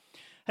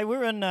Hey,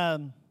 we're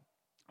in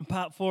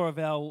part 4 of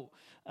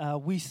our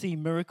We See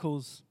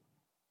Miracles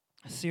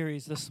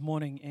series this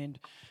morning, and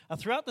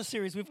throughout the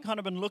series we've kind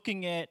of been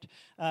looking at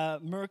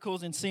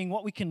miracles and seeing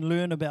what we can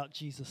learn about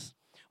Jesus,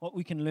 what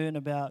we can learn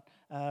about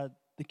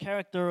the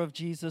character of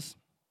Jesus,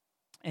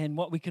 and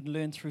what we can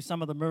learn through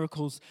some of the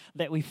miracles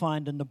that we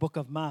find in the book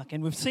of Mark.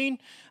 And we've seen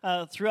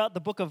throughout the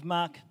book of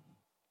Mark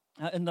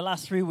in the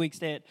last 3 weeks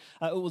that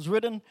it was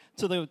written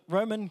to the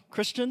Roman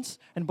Christians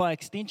and by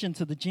extension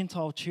to the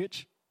Gentile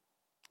church.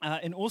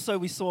 And also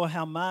we saw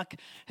how Mark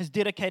has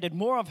dedicated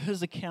more of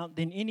his account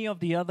than any of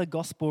the other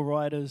gospel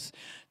writers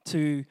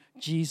to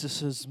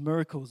Jesus'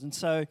 miracles. And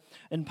so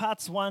in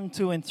parts 1,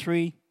 2, and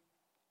 3,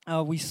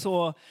 we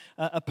saw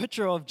a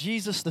picture of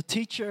Jesus, the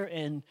teacher,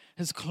 and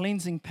his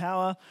cleansing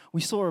power.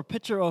 We saw a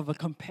picture of a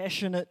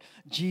compassionate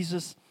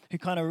Jesus who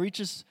kind of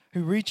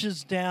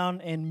reaches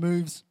down and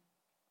moves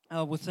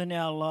within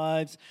our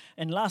lives.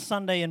 And last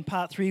Sunday in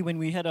part 3, when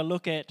we had a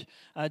look at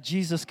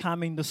Jesus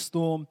calming the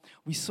storm,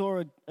 we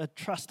saw a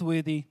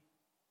trustworthy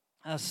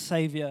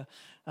Savior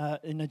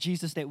in a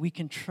Jesus that we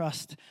can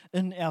trust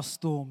in our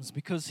storms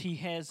because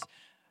he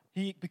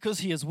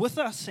is with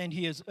us and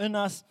he is in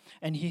us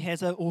and he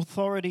has an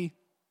authority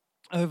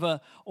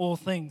over all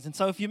things. And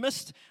so if you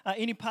missed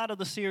any part of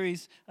the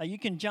series, you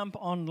can jump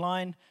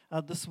online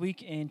this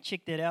week and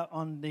check that out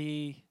on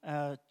the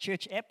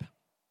church app,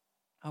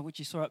 which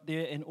you saw up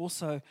there, and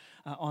also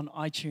on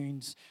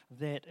iTunes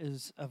that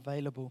is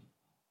available.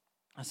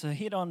 So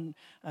head on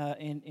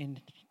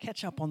and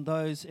catch up on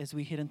those as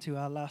we head into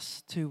our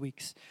last 2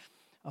 weeks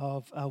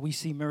of We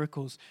See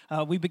Miracles.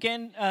 We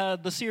began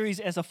the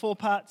series as a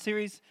 4-part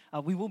series.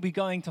 We will be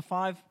going to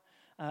 5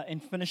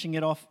 and finishing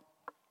it off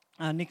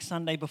next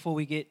Sunday before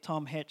we get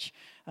Tom Hatch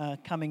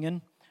coming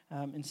in.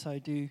 And so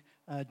do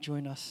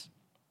join us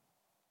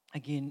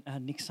again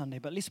next Sunday.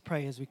 But let's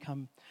pray as we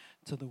come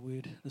to the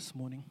Word this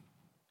morning.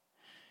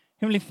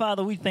 Heavenly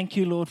Father, we thank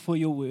you, Lord, for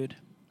your word.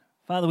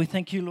 Father, we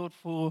thank you, Lord,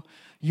 for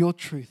your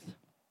truth.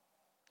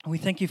 We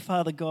thank you,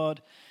 Father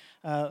God,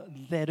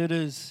 that it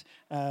is,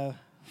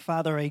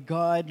 Father, a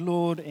guide,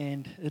 Lord,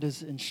 and it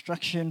is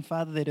instruction,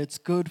 Father, that it's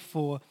good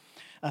for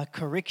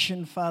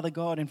correction, Father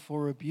God, and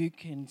for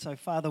rebuke. And so,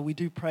 Father, we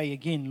do pray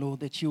again,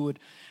 Lord, that you would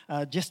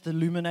just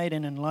illuminate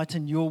and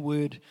enlighten your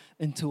word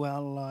into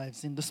our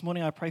lives. And this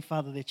morning I pray,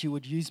 Father, that you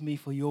would use me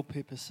for your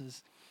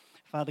purposes.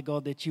 Father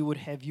God, that you would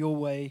have your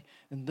way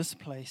in this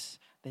place,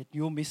 that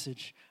your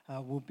message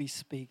will be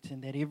spoken,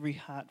 and that every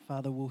heart,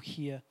 Father, will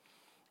hear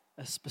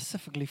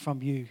specifically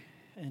from you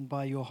and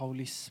by your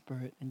Holy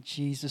Spirit. In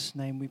Jesus'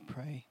 name we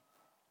pray.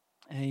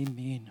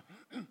 Amen.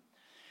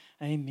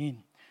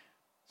 Amen.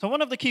 So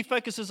one of the key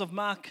focuses of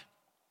Mark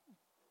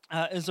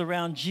is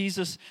around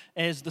Jesus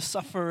as the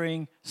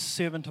suffering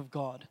servant of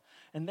God.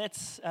 And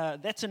that's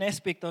an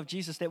aspect of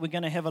Jesus that we're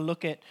going to have a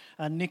look at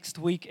next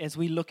week as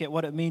we look at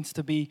what it means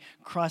to be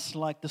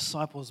Christ-like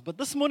disciples. But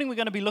this morning we're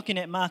going to be looking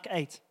at Mark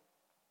 8.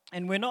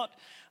 And we're not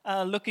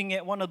looking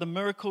at one of the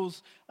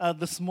miracles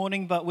this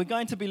morning, but we're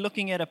going to be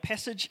looking at a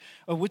passage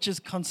which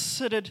is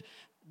considered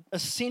a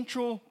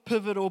central,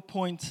 pivotal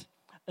point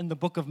in the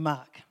book of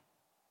Mark.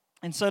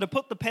 And so to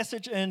put the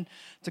passage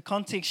into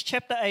context,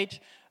 chapter 8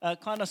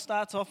 kind of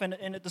starts off and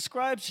it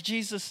describes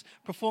Jesus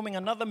performing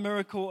another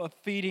miracle of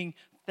feeding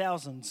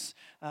thousands.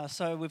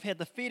 So we've had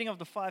the feeding of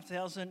the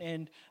 5,000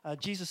 and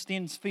Jesus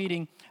then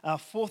feeding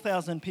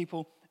 4,000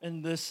 people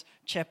in this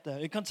chapter.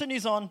 It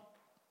continues on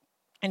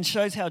and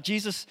shows how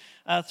Jesus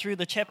through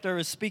the chapter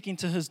is speaking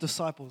to his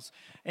disciples.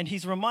 And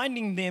he's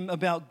reminding them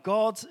about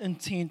God's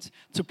intent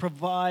to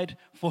provide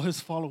for his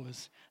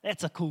followers.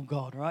 That's a cool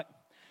God, right?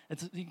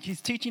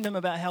 He's teaching them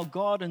about how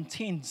God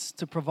intends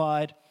to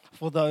provide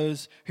for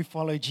those who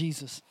follow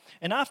Jesus.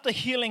 And after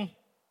healing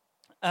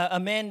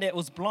a man that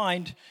was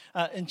blind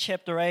in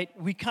chapter 8,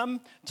 we come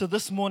to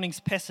this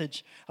morning's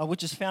passage,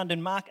 which is found in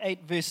Mark 8,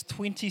 verse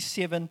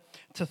 27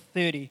 to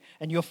 30.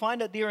 And you'll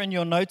find it there in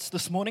your notes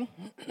this morning.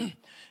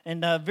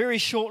 And very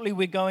shortly,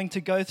 we're going to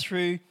go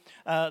through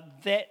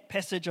that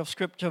passage of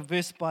Scripture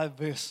verse by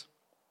verse.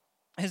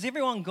 Has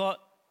everyone got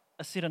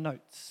a set of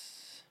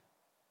notes?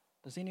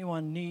 Does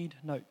anyone need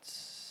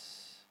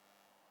notes?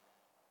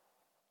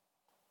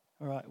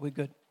 All right, we're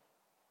good.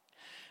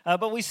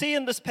 But we see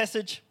in this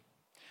passage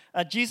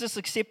Jesus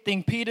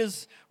accepting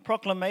Peter's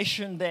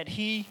proclamation that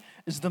he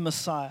is the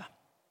Messiah.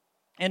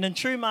 And in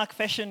true Mark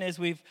fashion, as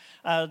we've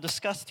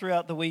discussed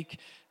throughout the weeks,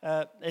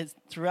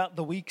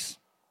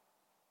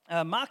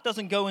 Mark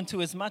doesn't go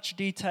into as much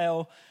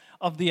detail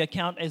of the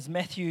account as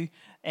Matthew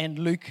and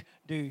Luke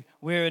do.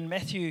 Where in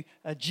Matthew,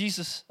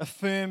 Jesus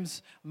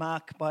affirms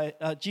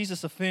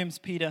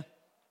Peter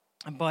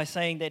by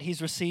saying that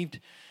he's received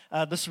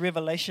this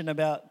revelation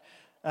about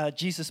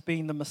Jesus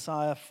being the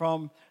Messiah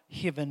from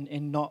heaven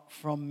and not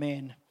from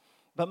man.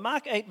 But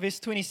Mark 8, verse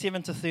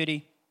 27 to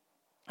 30,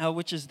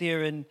 which is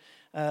there in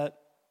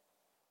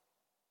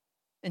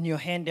your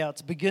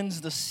handouts,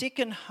 begins the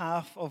second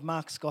half of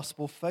Mark's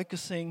gospel,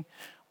 focusing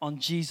on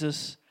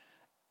Jesus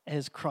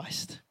as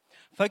Christ.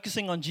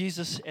 focusing on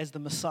Jesus as the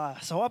Messiah.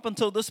 So up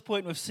until this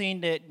point, we've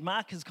seen that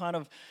Mark has kind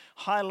of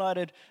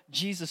highlighted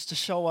Jesus to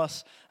show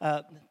us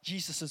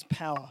Jesus'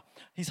 power.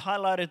 He's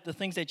highlighted the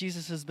things that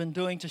Jesus has been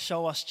doing to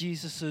show us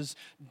Jesus'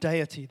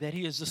 deity, that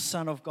he is the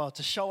Son of God,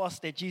 to show us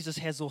that Jesus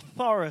has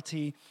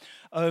authority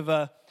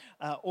over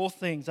all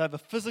things, over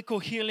physical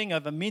healing,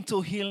 over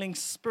mental healing,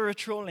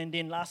 spiritual, and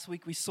then last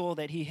week we saw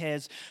that he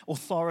has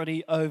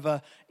authority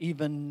over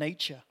even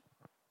nature.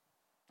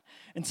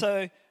 And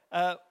so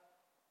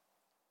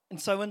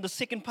in the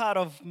second part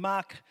of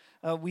Mark,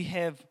 we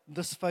have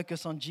this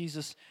focus on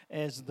Jesus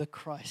as the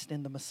Christ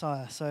and the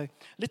Messiah. So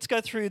let's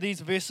go through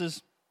these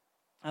verses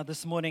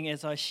this morning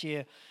as I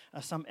share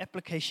some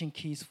application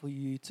keys for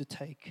you to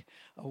take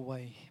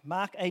away.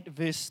 Mark 8,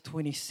 verse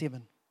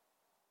 27.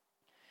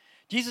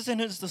 Jesus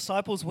and his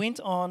disciples went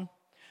on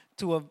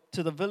to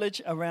the village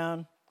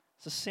around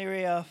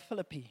Caesarea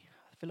Philippi.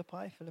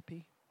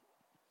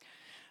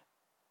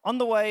 On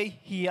the way,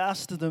 he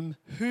asked them,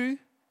 "Who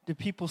do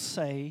people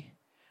say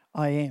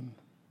I am?"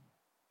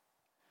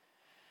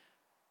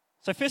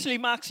 So firstly,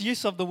 Mark's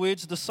use of the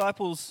words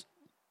disciples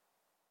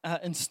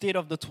instead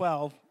of the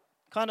 12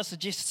 kind of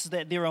suggests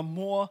that there are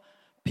more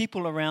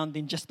people around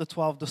than just the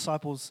 12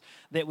 disciples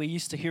that we're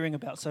used to hearing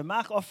about. So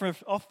Mark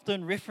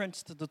often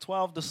referenced the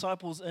 12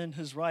 disciples in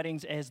his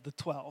writings as the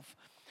 12.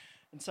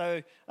 And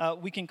so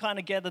we can kind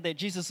of gather that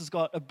Jesus has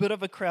got a bit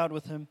of a crowd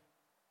with him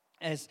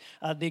as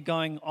they're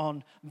going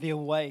on their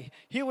way.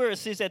 Here where it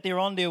says that they're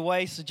on their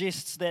way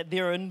suggests that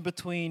they're in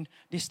between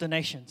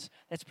destinations.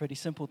 That's pretty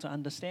simple to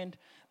understand.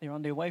 They're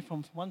on their way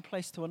from one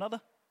place to another.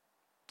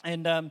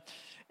 And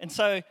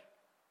so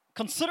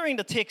considering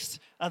the text,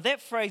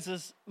 that phrase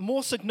is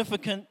more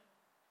significant,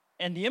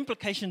 and the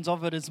implications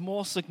of it is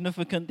more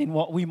significant than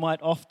what we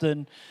might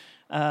often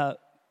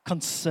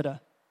consider.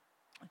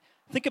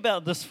 Think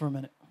about this for a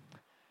minute.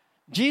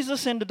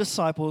 Jesus and the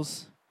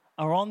disciples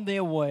are on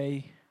their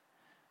way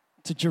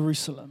to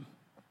Jerusalem,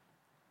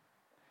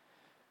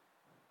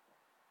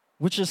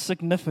 which is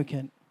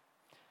significant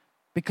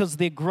because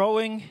they're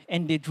growing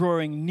and they're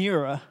drawing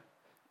nearer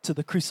to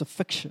the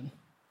crucifixion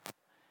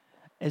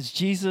as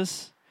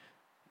Jesus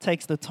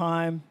takes the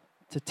time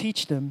to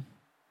teach them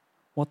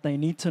what they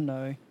need to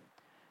know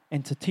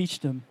and to teach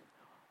them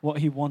what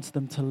he wants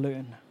them to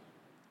learn.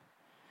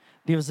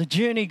 There's a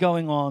journey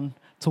going on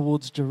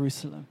towards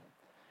Jerusalem,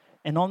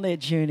 and on that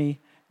journey,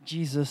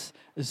 Jesus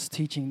is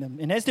teaching them.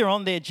 And as they're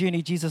on their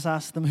journey, Jesus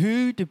asks them,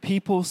 "Who do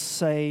people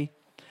say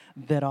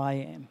that I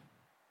am?"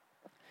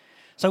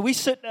 So we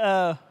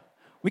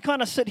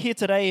kind of sit here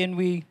today, and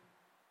we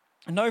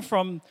know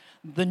from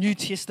the New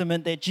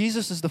Testament that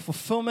Jesus is the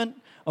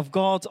fulfillment of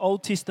God's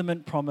Old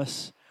Testament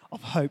promise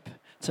of hope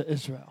to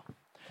Israel.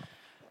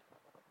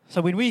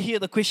 So when we hear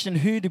the question,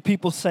 "Who do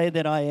people say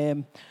that I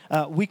am?"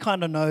 We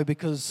kind of know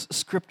because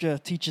Scripture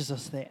teaches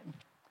us that.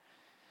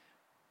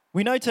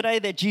 We know today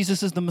that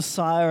Jesus is the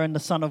Messiah and the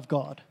Son of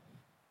God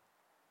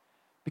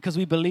because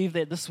we believe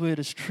that this word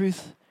is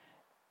truth,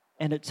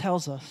 and it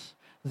tells us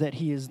that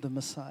he is the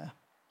Messiah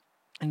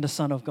and the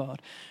Son of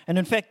God. And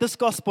in fact, this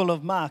Gospel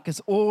of Mark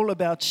is all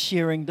about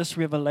sharing this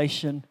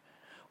revelation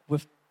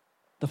with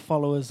the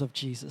followers of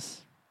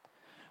Jesus,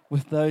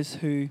 with those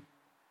who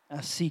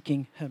are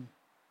seeking him.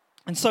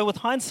 And so with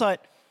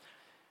hindsight,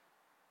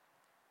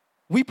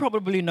 we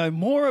probably know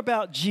more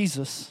about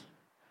Jesus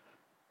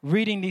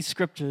reading these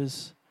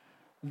scriptures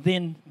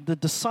than the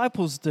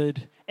disciples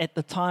did at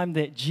the time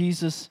that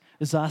Jesus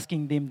is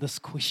asking them this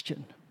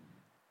question.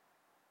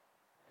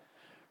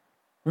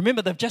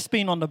 Remember, they've just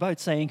been on the boat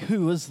saying,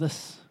 "Who is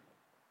this?"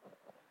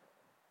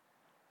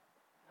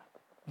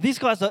 These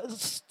guys are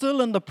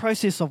still in the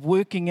process of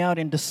working out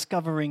and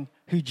discovering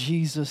who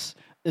Jesus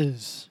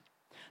is.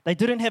 They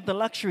didn't have the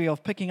luxury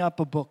of picking up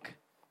a book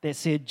that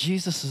said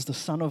Jesus is the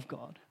Son of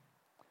God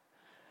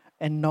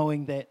and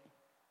knowing that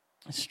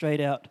straight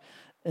out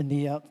in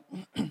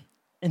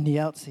the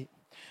outset.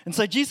 And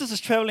so Jesus is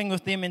traveling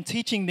with them and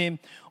teaching them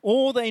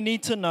all they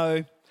need to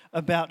know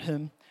about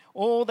him,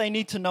 all they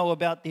need to know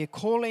about their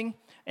calling,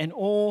 and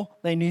all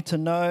they need to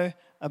know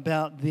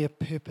about their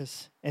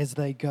purpose as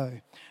they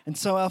go. And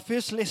so our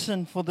first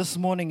lesson for this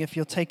morning, if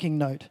you're taking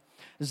note,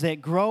 is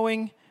that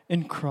growing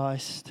in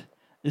Christ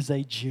is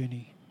a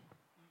journey.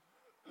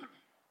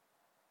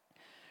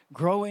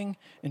 Growing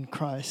in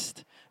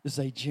Christ is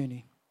a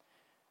journey.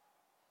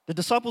 The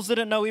disciples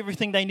didn't know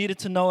everything they needed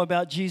to know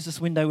about Jesus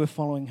when they were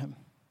following him.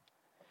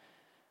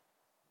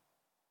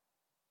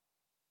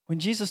 When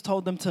Jesus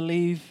told them to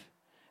leave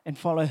and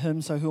follow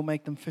him so he'll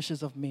make them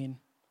fishers of men,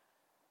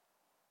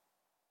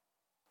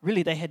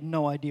 really they had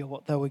no idea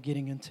what they were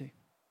getting into.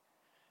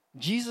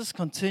 Jesus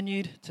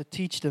continued to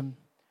teach them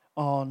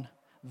on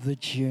the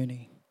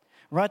journey.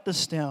 Write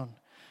this down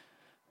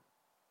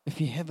if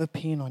you have a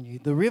pen on you.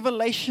 The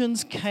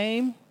revelations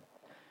came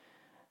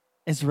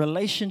as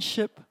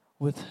relationship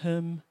with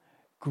him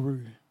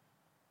grew.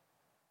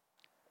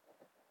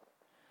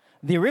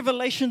 The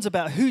revelations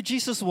about who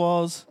Jesus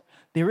was,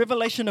 the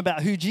revelation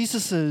about who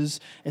Jesus is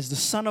as the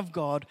Son of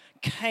God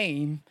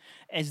came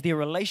as their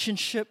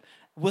relationship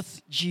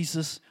with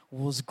Jesus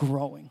was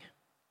growing.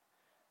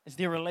 as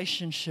their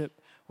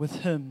relationship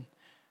with Him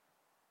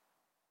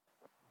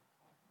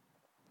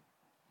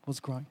was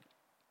growing.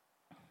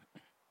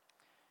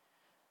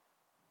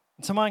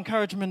 And so my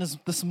encouragement is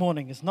this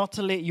morning is not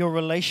to let your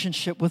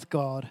relationship with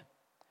God,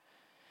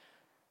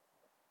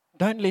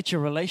 don't let your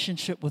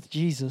relationship with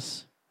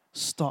Jesus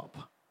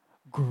stop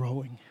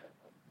growing.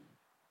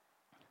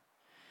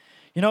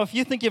 You know, if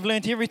you think you've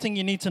learned everything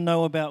you need to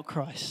know about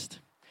Christ,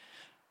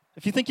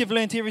 if you think you've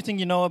learned everything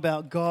you know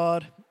about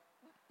God,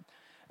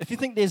 if you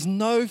think there's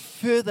no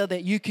further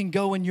that you can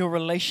go in your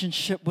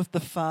relationship with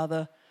the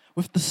Father,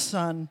 with the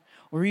Son,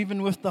 or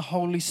even with the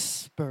Holy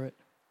Spirit,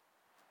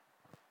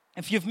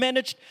 if you've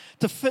managed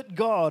to fit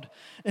God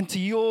into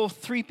your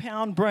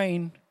 3-pound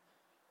brain,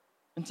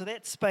 into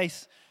that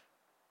space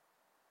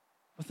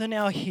within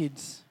our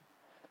heads,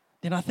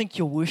 then I think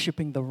you're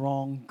worshiping the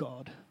wrong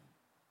God.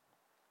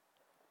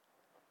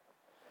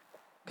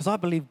 Because I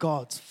believe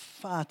God's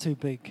far too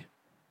big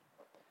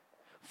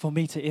for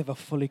me to ever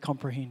fully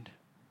comprehend.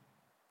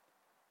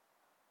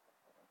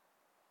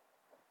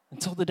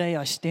 Until the day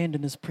I stand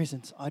in His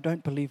presence, I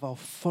don't believe I'll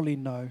fully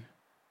know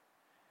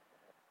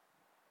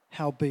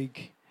how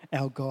big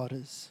our God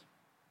is.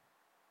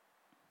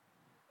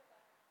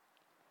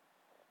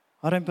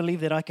 I don't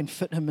believe that I can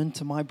fit Him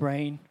into my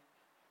brain,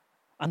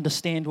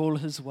 understand all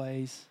His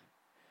ways,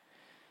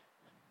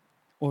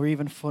 or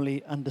even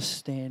fully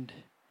understand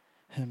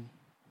Him.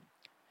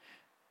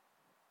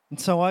 And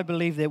so I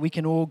believe that we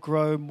can all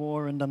grow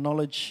more in the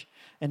knowledge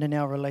and in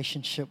our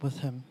relationship with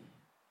Him.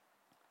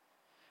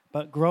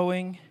 But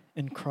growing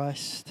in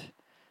Christ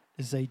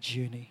is a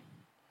journey.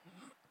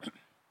 You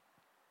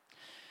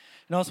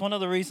know, it's one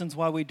of the reasons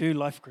why we do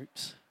life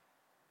groups.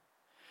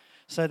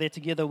 So that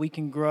together we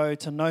can grow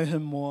to know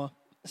Him more.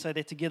 So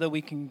that together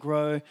we can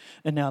grow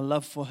in our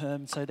love for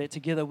Him. So that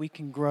together we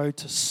can grow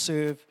to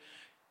serve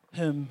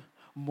Him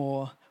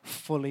more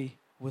fully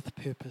with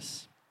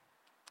purpose.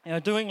 You know,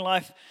 doing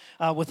life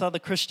with other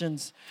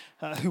Christians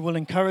who will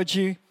encourage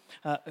you,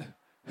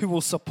 who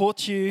will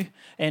support you,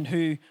 and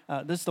who,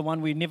 this is the one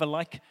we never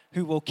like,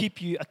 who will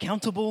keep you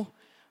accountable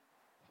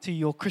to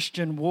your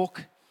Christian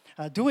walk.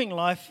 Doing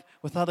life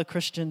with other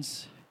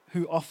Christians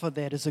who offer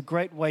that is a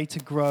great way to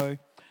grow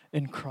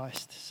in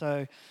Christ.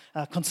 So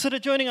consider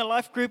joining a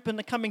life group in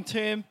the coming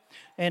term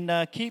and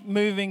keep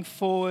moving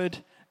forward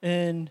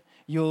in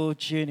your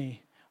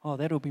journey. Oh,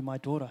 that'll be my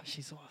daughter.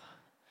 She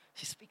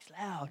speaks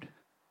loud.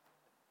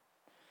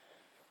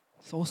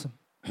 It's awesome.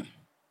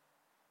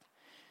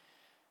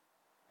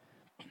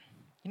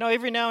 You know,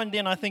 every now and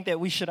then I think that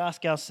we should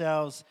ask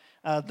ourselves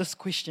this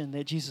question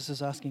that Jesus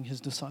is asking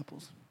His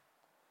disciples.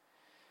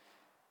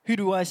 Who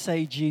do I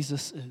say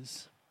Jesus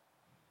is?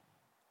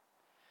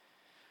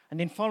 And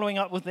then following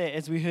up with that,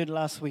 as we heard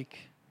last week,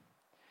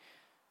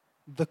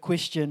 the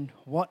question,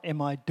 what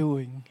am I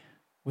doing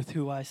with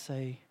who I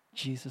say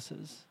Jesus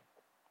is?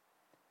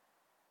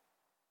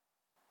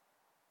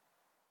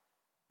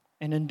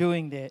 And in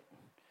doing that,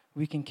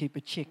 we can keep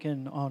a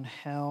check-in on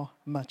how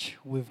much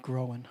we've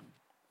grown.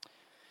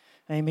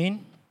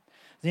 Amen?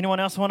 Does anyone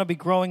else want to be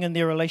growing in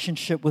their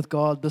relationship with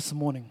God this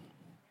morning?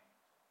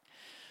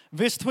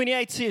 Verse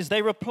 28 says,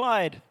 they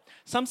replied,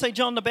 some say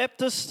John the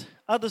Baptist,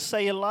 others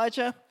say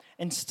Elijah,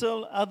 and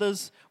still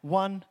others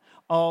one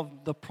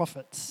of the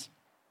prophets.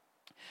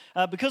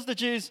 Because the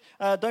Jews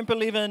don't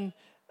believe in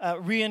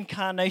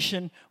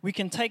reincarnation, we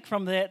can take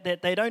from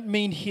that they don't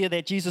mean here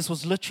that Jesus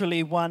was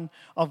literally one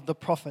of the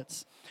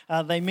prophets.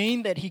 They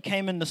mean that He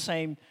came in the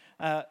same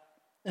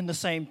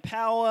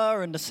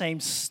power, in the same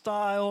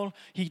style.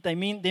 They're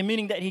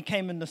meaning that He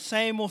came in the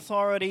same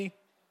authority,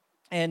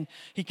 and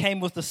He came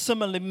with a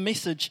similar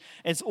message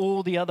as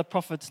all the other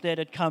prophets that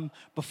had come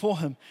before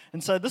Him.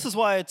 And so this is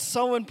why it's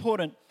so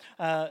important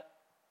that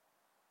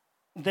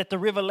the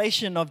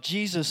revelation of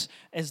Jesus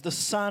as the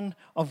Son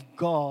of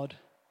God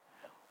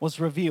was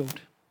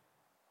revealed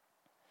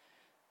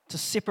to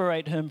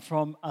separate Him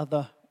from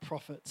other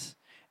prophets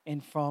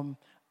and from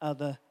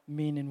other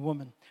men and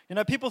women. You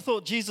know, people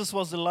thought Jesus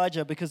was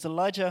Elijah because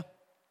Elijah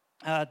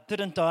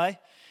didn't die,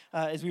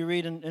 as we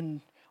read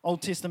in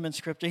Old Testament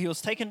scripture. He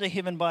was taken to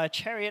heaven by a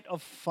chariot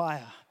of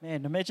fire.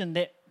 Man, imagine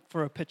that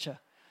for a picture.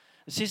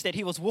 It says that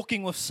he was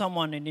walking with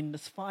someone, and then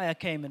this fire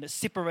came and it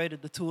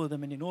separated the two of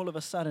them, and then all of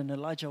a sudden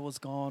Elijah was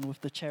gone with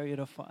the chariot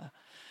of fire.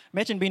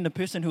 Imagine being the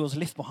person who was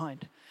left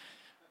behind.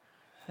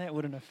 That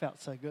wouldn't have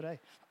felt so good,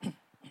 eh?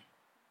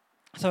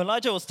 So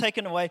Elijah was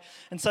taken away,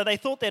 and so they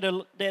thought that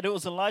it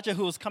was Elijah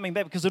who was coming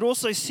back, because it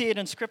also said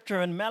in Scripture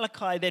in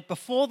Malachi that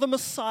before the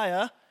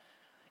Messiah,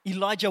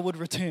 Elijah would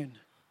return.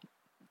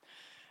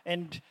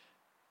 And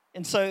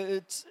so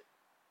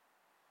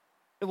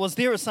it was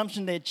their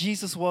assumption that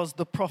Jesus was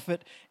the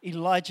prophet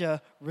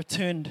Elijah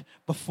returned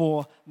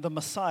before the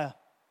Messiah.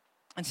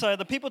 And so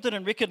the people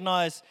didn't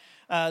recognize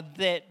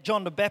that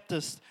John the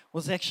Baptist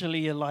was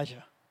actually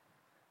Elijah.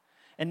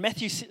 In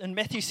Matthew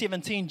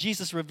 17,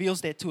 Jesus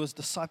reveals that to His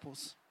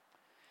disciples.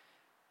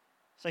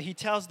 So He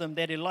tells them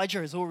that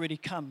Elijah has already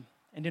come,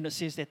 And then it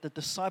says that the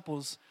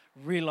disciples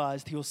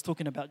realized he was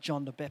talking about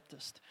John the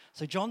Baptist.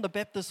 So John the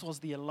Baptist was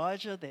the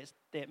Elijah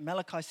that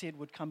Malachi said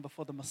would come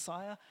before the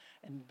Messiah.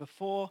 And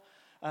before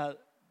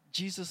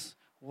Jesus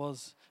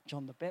was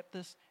John the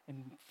Baptist,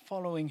 and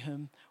following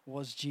him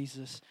was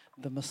Jesus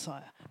the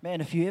Messiah. Man,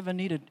 if you ever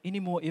needed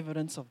any more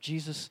evidence of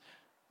Jesus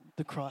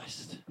the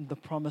Christ, the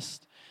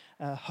promised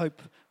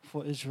hope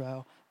for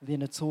Israel,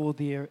 then it's all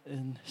there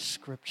in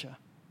Scripture.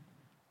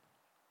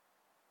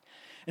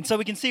 And so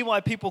we can see why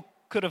people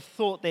could have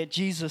thought that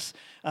Jesus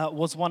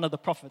was one of the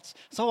prophets.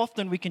 So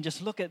often we can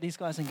just look at these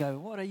guys and go,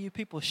 what are you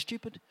people,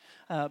 stupid?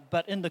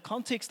 But in the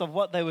context of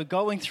what they were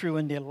going through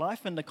in their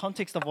life, in the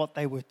context of what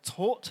they were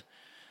taught,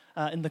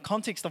 in the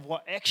context of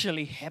what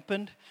actually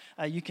happened,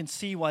 you can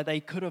see why they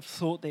could have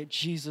thought that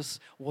Jesus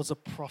was a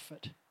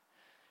prophet.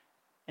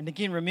 And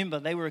again, remember,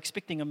 they were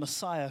expecting a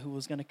Messiah who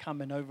was going to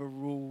come and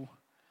overrule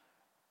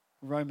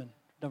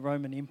the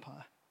Roman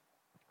Empire.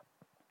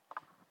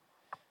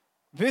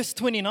 Verse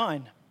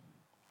 29.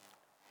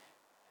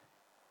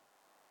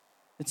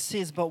 It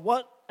says, "But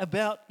what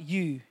about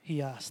you?"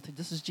 he asked.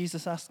 This is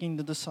Jesus asking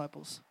the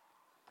disciples.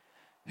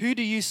 "Who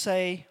do you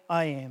say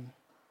I am?"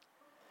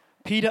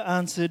 Peter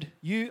answered,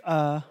 "You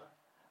are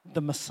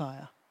the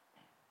Messiah."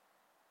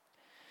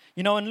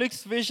 You know, in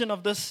Luke's version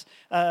of this,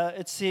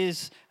 it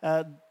says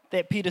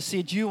that Peter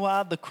said, "You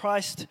are the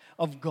Christ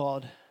of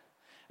God."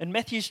 In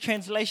Matthew's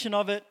translation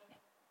of it,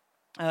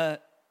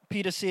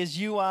 Peter says,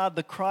 "You are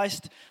the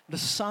Christ, the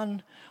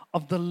Son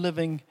of the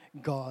living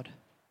God."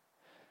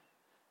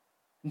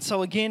 And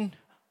so again,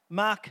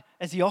 Mark,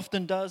 as he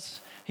often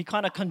does, he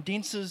kind of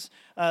condenses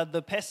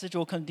the passage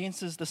or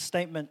condenses the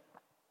statement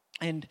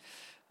and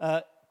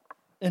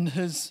in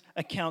his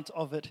account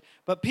of it.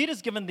 But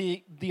Peter's given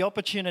the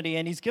opportunity,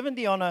 and he's given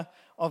the honor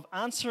of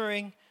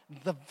answering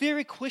the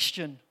very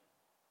question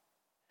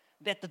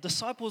that the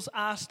disciples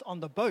asked on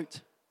the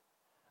boat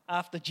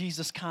after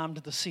Jesus calmed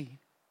the sea.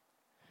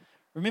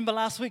 Remember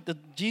last week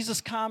that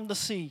Jesus calmed the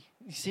sea.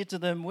 He said to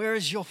them, "Where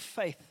is your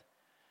faith?"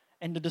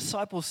 And the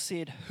disciples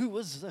said, "Who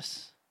is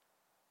this?"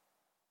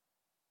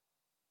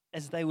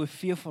 As they were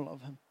fearful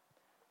of him.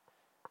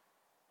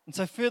 And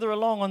so further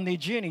along on their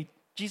journey,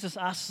 Jesus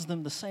asks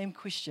them the same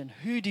question.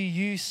 "Who do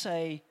you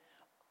say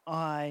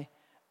I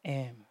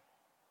am?"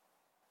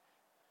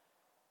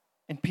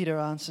 And Peter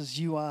answers,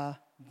 "You are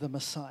the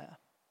Messiah."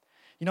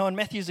 You know, in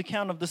Matthew's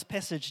account of this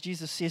passage,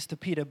 Jesus says to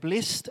Peter,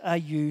 "Blessed are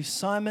you,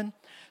 Simon,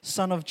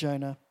 son of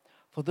Jonah,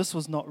 for this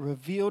was not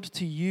revealed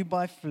to you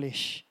by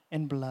flesh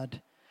and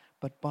blood,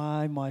 but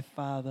by my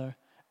Father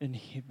in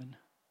heaven."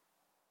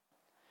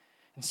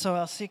 And so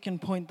our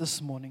second point this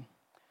morning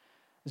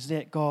is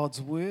that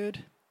God's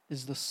word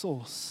is the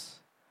source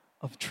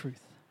of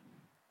truth.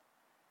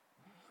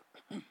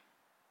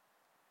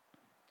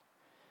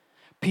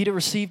 Peter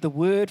received the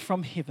word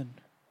from heaven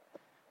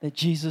that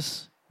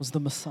Jesus was the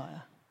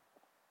Messiah.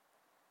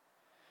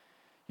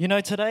 You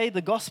know, today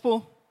the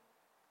gospel,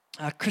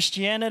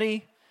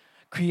 Christianity,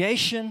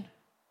 creation,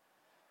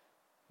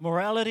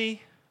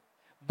 morality,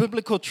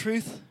 biblical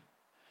truth,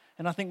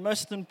 and I think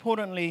most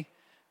importantly,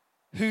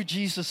 who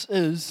Jesus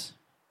is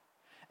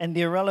and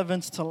their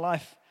relevance to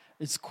life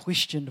is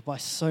questioned by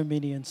so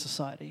many in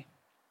society.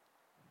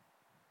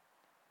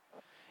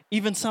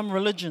 Even some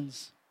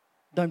religions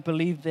don't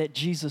believe that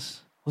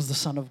Jesus was the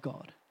Son of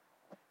God.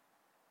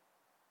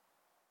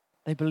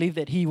 They believe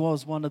that he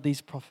was one of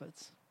these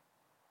prophets.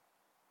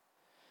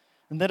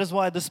 And that is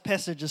why this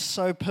passage is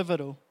so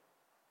pivotal,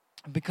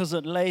 because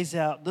it lays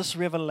out this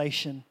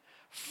revelation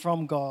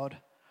from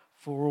God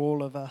for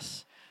all of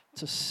us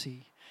to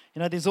see.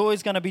 You know, there's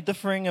always going to be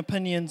differing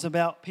opinions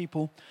about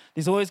people.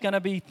 There's always going to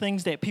be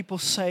things that people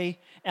say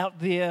out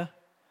there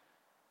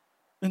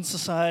in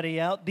society,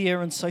 out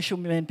there in social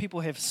media. And people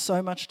have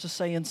so much to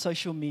say in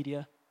social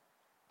media.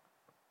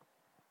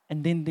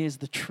 And then there's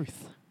the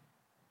truth.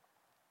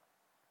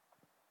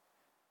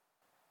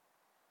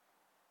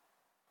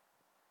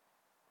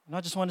 And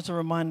I just wanted to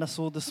remind us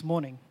all this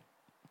morning,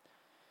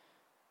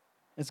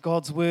 as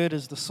God's word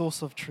is the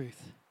source of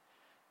truth,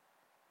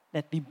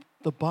 that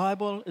the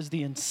Bible is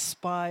the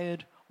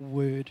inspired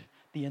word,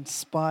 the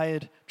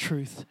inspired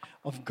truth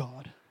of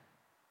God.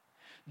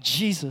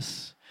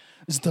 Jesus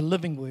is the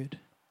living word.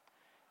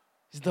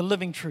 He's the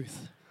living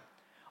truth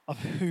of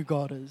who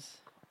God is,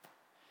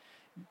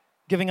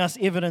 giving us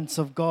evidence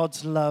of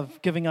God's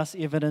love, giving us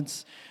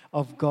evidence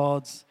of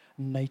God's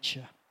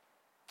nature.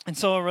 And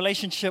so a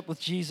relationship with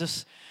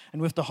Jesus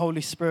and with the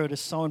Holy Spirit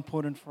is so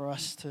important for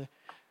us to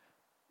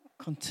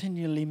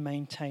continually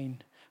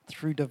maintain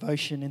through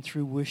devotion and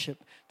through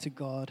worship to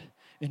God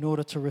in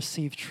order to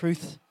receive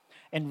truth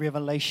and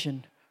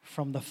revelation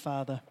from the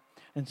Father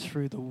and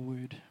through the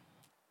Word.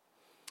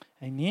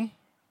 Amen.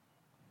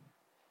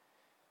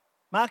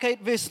 Mark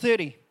 8 verse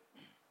 30.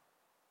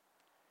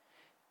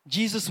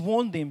 Jesus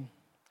warned them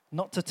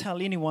not to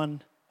tell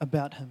anyone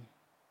about him.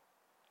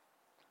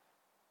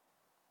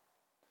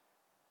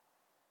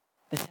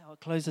 That's how it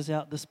closes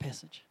out this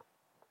passage.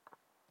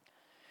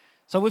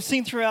 So we've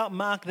seen throughout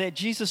Mark that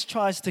Jesus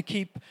tries to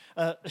keep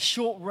a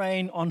short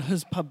rein on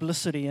his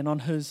publicity and on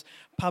his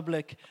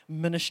public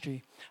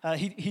ministry.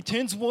 He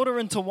turns water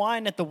into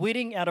wine at the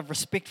wedding out of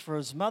respect for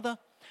his mother,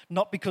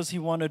 not because he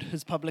wanted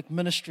his public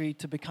ministry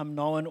to become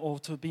known or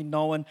to be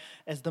known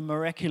as the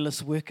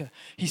miraculous worker.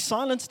 He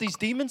silenced these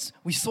demons.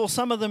 We saw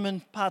some of them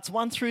in parts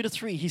 1 through to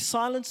 3. He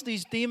silenced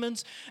these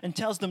demons and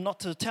tells them not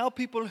to tell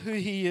people who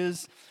he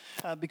is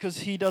because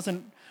he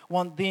doesn't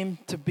want them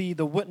to be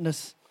the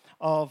witness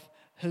of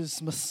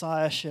his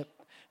messiahship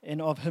and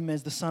of him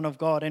as the Son of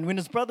God. And when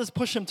his brothers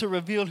push him to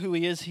reveal who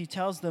he is, he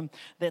tells them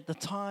that the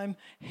time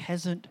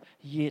hasn't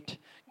yet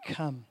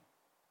come.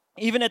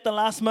 Even at the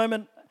last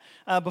moment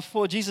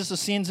before Jesus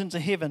ascends into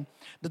heaven,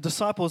 the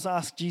disciples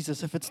ask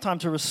Jesus if it's time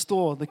to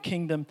restore the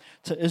kingdom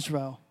to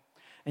Israel.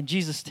 And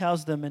Jesus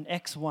tells them in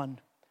Acts 1,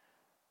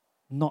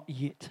 not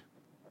yet.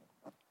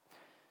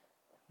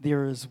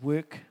 There is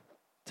work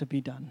to be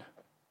done.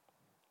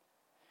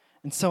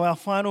 And so our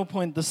final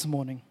point this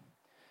morning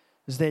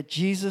is that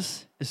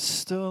Jesus is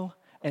still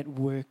at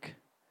work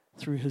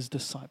through his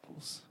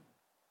disciples.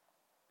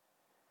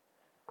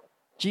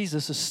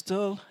 Jesus is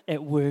still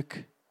at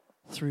work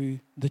through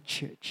the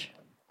church,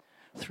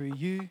 through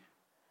you,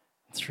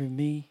 through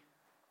me,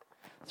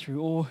 through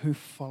all who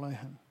follow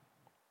him.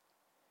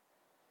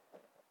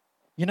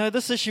 You know,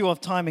 this issue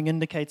of timing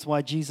indicates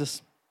why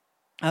Jesus,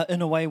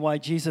 in a way, why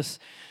Jesus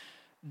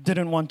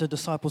didn't want the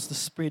disciples to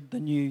spread the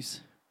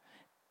news.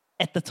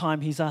 At the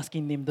time, he's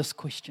asking them this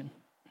question.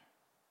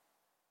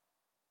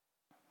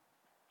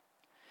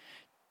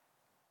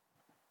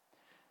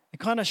 It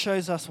kind of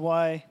shows us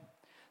why,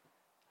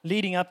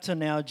 leading up to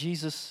now,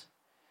 Jesus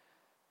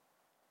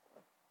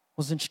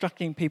was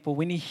instructing people.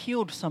 When he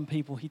healed some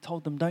people, he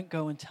told them, don't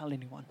go and tell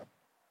anyone.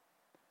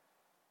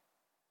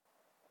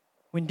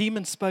 When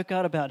demons spoke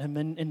out about him,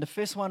 and the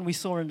first one we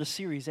saw in the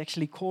series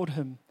actually called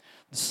him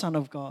the Son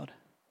of God,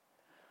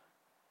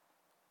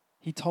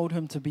 he told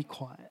him to be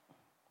quiet.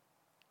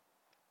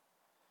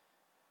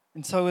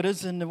 And so it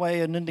is, in a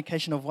way, an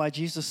indication of why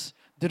Jesus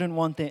didn't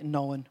want that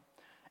known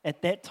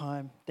at that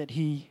time that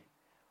he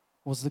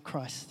was the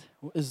Christ,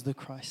 or is the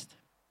Christ.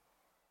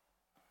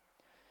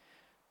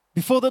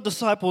 Before the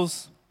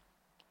disciples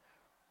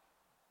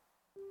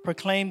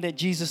proclaimed that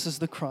Jesus is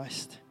the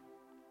Christ,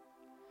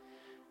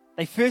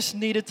 they first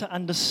needed to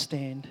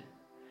understand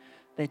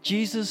that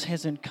Jesus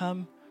hasn't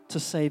come to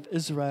save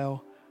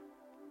Israel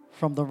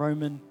from the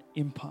Roman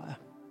Empire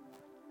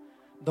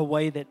the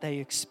way that they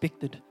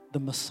expected the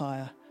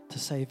Messiah to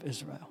save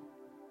Israel.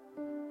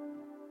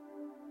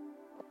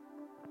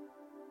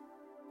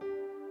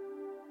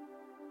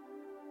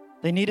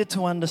 They needed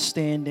to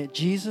understand that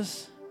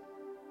Jesus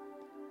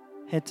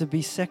had to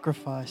be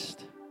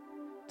sacrificed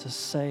to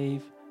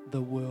save the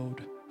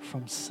world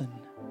from sin.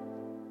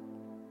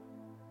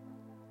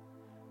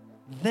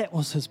 That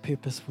was his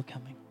purpose for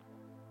coming.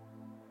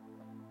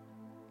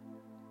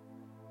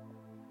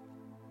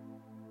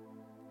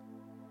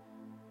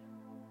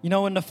 You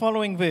know, in the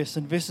following verse,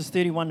 in verses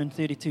 31 and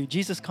 32,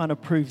 Jesus kind of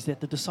proves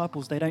that the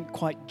disciples, they don't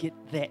quite get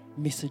that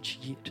message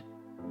yet.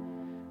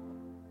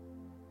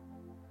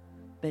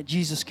 That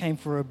Jesus came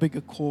for a bigger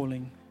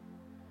calling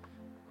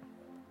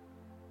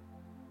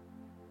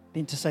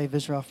than to save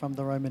Israel from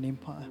the Roman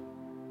Empire.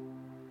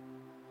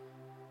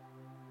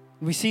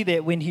 We see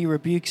that when he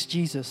rebukes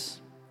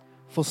Jesus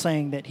for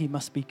saying that he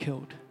must be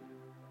killed.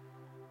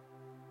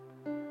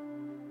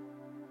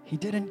 He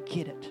didn't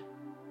get it.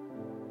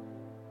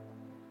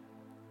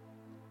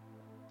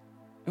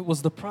 It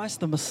was the price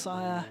the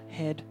Messiah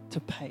had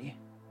to pay.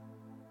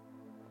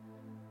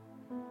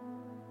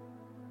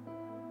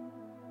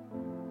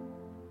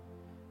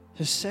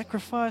 His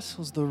sacrifice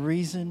was the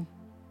reason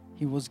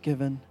he was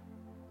given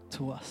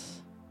to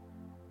us.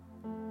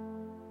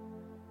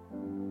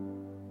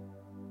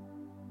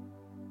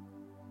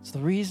 It's the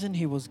reason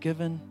he was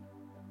given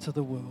to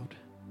the world.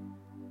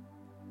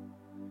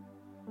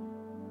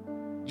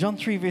 John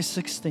 3 verse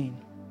 16.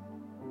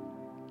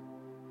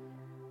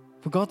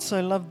 For God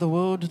so loved the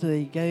world that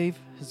he gave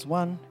his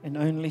one and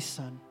only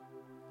Son,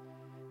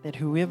 that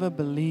whoever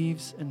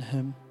believes in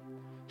him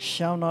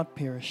shall not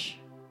perish,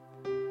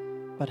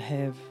 but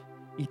have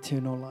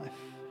eternal life.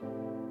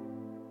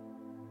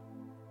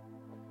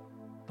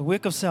 The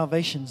work of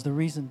salvation is the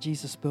reason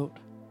Jesus built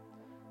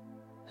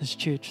his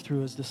church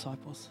through his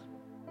disciples.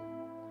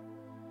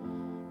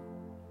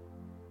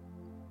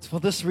 It's for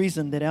this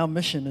reason that our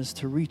mission is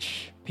to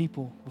reach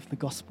people with the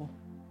gospel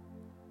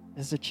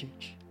as a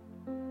church.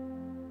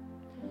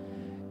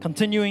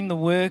 Continuing the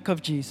work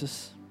of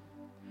Jesus,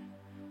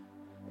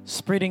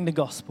 spreading the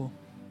gospel,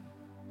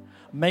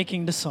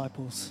 making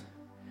disciples,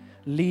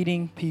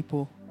 leading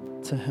people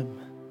to him,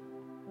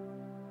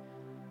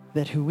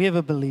 that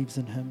whoever believes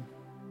in him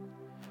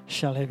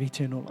shall have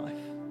eternal life.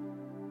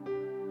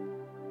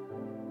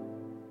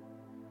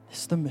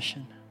 It's the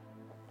mission.